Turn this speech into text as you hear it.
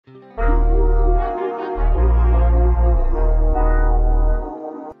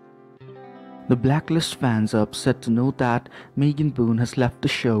The Blacklist fans are upset to know that Megan Boone has left the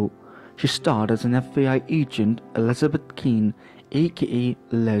show. She starred as an FBI agent, Elizabeth Keene, aka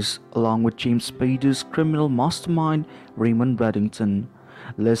Liz, along with James Spader's criminal mastermind, Raymond Reddington.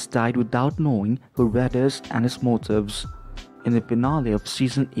 Liz died without knowing who Red is and his motives. In the finale of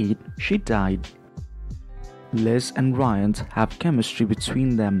season 8, she died. Liz and Ryan have chemistry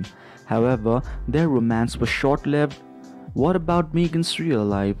between them. However, their romance was short-lived. What about Megan's real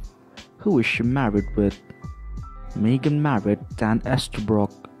life? Who is she married with? Megan married Dan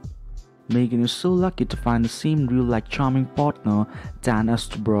Estabrook. Megan is so lucky to find the same real-like charming partner, Dan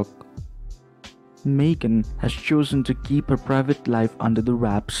Estabrook. Megan has chosen to keep her private life under the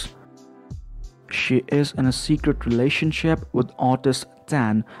wraps. She is in a secret relationship with artist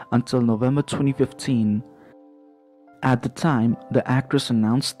Dan until November 2015. At the time, the actress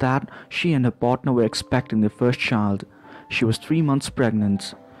announced that she and her partner were expecting their first child. She was 3 months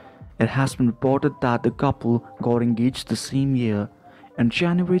pregnant. It has been reported that the couple got engaged the same year. In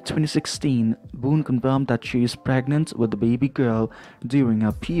January 2016, Boone confirmed that she is pregnant with a baby girl during her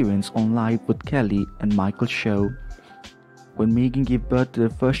appearance on Live with Kelly and Michael's show. When Megan gave birth to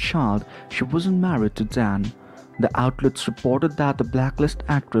their first child, she wasn't married to Dan. The outlets reported that the Blacklist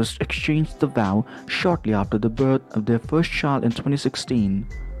actress exchanged the vow shortly after the birth of their first child in 2016.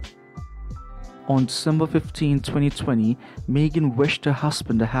 On December 15, 2020, Megan wished her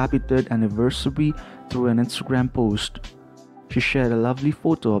husband a happy 3rd anniversary through an Instagram post. She shared a lovely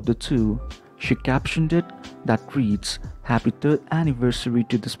photo of the two. She captioned it that reads, "Happy 3rd anniversary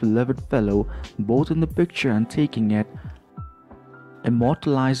to this beloved fellow," both in the picture and taking it,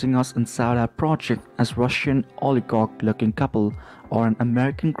 immortalizing us inside our project as Russian oligarch-looking couple or an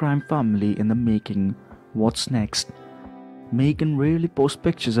American crime family in the making. What's next? Megan rarely posts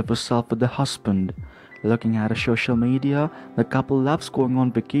pictures of herself with her husband. Looking at her social media, the couple loves going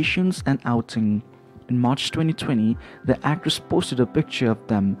on vacations and outing. In March 2020, the actress posted a picture of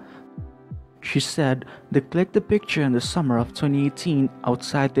them. She said they clicked the picture in the summer of 2018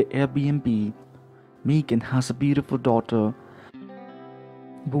 outside the Airbnb. Megan has a beautiful daughter.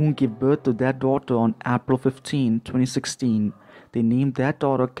 Boone gave birth to their daughter on April 15, 2016. They named their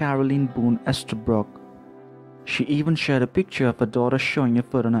daughter Caroline Boone Estabrook. She even shared a picture of her daughter showing her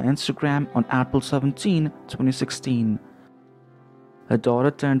foot on her Instagram on April 17, 2016. Her daughter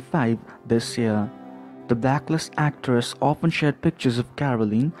turned 5 this year. The Blacklist actress often shared pictures of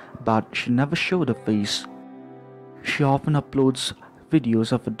Caroline, but she never showed her face. She often uploads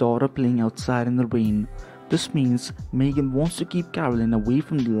videos of her daughter playing outside in the rain. This means Megan wants to keep Caroline away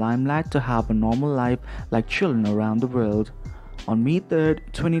from the limelight to have a normal life like children around the world. On May 3,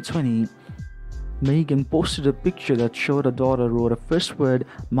 2020, Megan posted a picture that showed her daughter wrote her first word,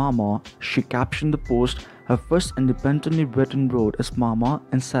 Mama. She captioned the post, her first independently written word is Mama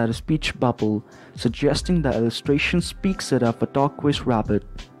inside a speech bubble, suggesting the illustration speaks it of a turquoise rabbit.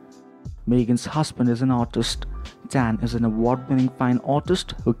 Megan's husband is an artist. Dan is an award-winning fine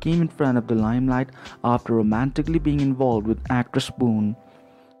artist who came in front of the limelight after romantically being involved with actress Boone.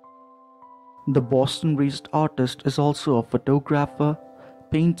 The Boston-raised artist is also a photographer,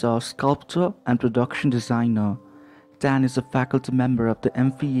 painter, sculptor, and production designer. Dan is a faculty member of the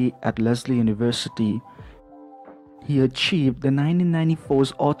MFA at Lesley University. He achieved the 1994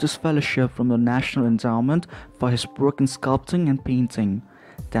 Artist Fellowship from the National Endowment for his work in sculpting and painting.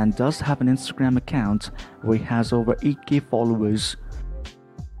 Dan does have an Instagram account where he has over 8K followers.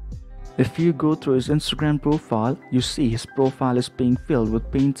 If you go through his Instagram profile, you see his profile is being filled with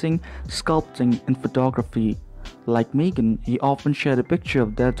painting, sculpting, and photography. Like Megan, he often shared a picture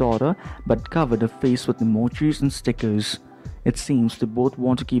of their daughter but covered her face with emojis and stickers. It seems they both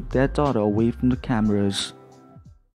want to keep their daughter away from the cameras.